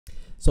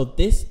So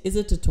this is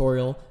a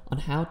tutorial on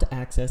how to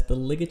access the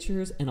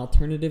ligatures and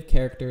alternative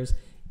characters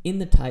in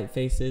the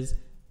typefaces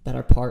that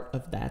are part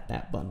of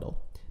that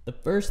bundle. The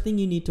first thing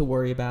you need to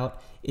worry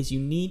about is you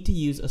need to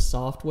use a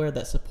software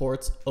that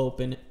supports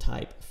open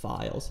type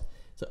files.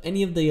 So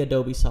any of the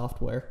Adobe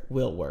software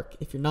will work.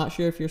 If you're not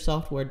sure if your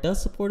software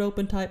does support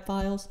open type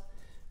files,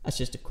 that's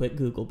just a quick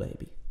Google,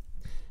 baby.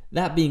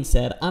 That being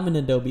said, I'm in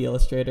Adobe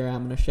Illustrator.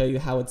 I'm going to show you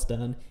how it's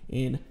done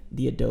in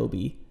the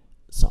Adobe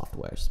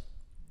softwares.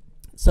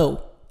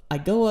 So I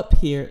go up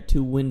here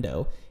to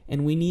Window,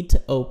 and we need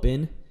to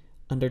open,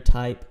 under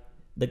Type,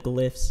 the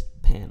Glyphs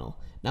panel.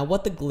 Now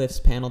what the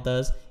Glyphs panel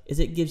does is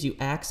it gives you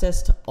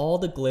access to all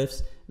the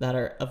glyphs that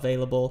are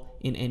available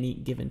in any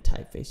given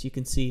typeface. You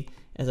can see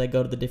as I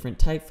go to the different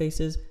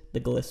typefaces, the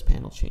Glyphs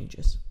panel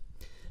changes.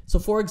 So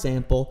for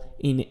example,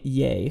 in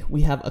Yay,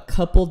 we have a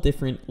couple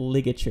different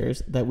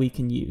ligatures that we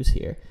can use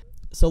here.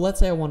 So let's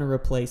say I want to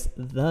replace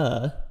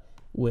the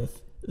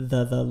with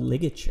the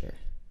ligature.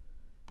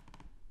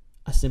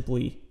 I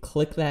simply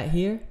click that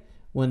here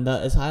when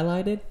the is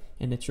highlighted,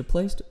 and it's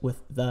replaced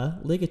with the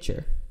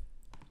ligature.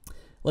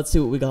 Let's see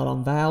what we got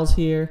on vowels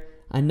here.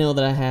 I know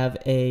that I have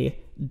a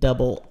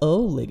double O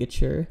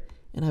ligature,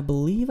 and I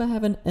believe I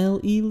have an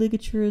LE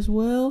ligature as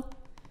well.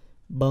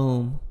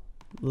 Boom.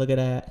 Look at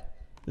that.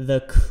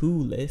 The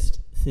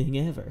coolest thing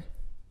ever.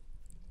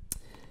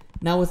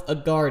 Now with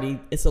Agardi,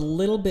 it's a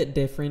little bit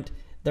different.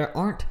 There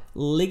aren't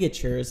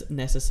ligatures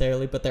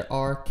necessarily, but there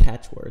are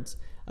catchwords.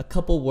 A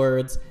couple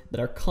words that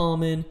are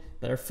common,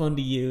 that are fun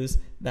to use,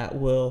 that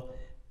will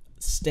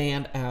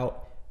stand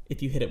out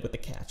if you hit it with a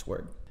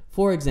catchword.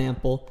 For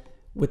example,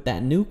 with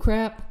that new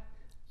crap,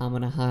 I'm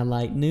gonna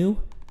highlight new,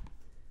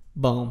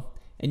 boom,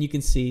 and you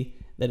can see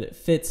that it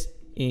fits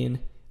in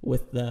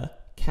with the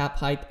cap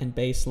height and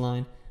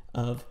baseline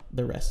of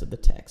the rest of the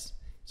text.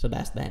 So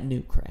that's that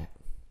new crap.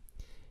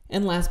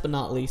 And last but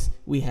not least,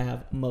 we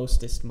have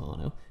Mostest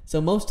Mono. So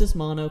Mostest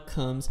Mono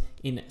comes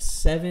in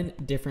 7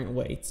 different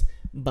weights,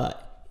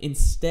 but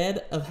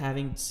instead of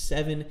having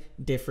 7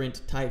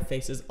 different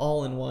typefaces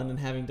all in one and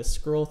having to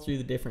scroll through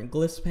the different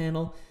glyphs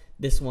panel,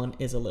 this one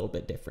is a little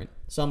bit different.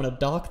 So I'm going to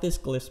dock this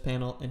glyphs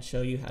panel and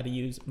show you how to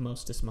use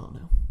Mostest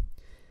Mono.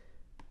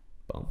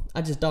 Boom.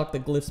 I just docked the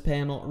glyphs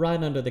panel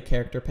right under the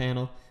character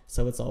panel,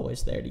 so it's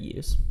always there to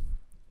use.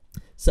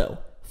 So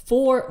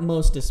for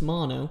Mostest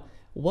Mono,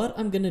 what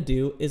I'm going to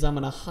do is I'm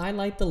going to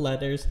highlight the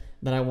letters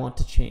that I want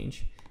to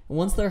change. And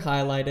once they're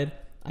highlighted,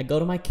 I go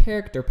to my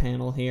character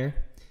panel here,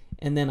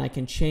 and then I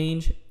can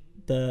change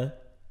the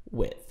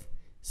width.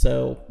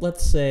 So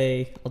let's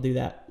say I'll do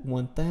that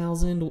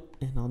 1000,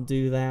 and I'll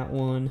do that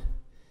one,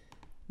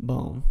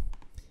 boom.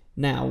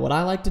 Now what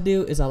I like to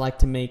do is I like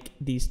to make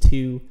these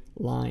 2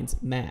 lines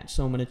match.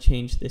 So I'm going to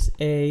change this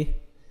A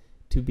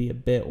to be a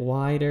bit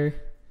wider,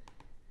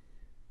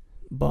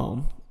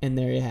 boom, and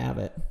there you have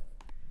it.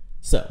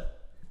 So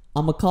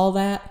I'm going to call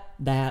that,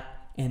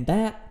 and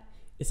that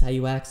is how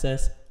you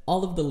access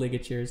all of the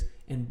ligatures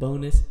and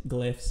bonus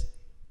glyphs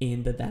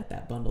in the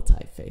that bundle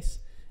typeface.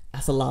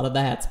 That's a lot of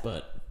that's,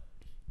 but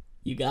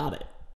you got it.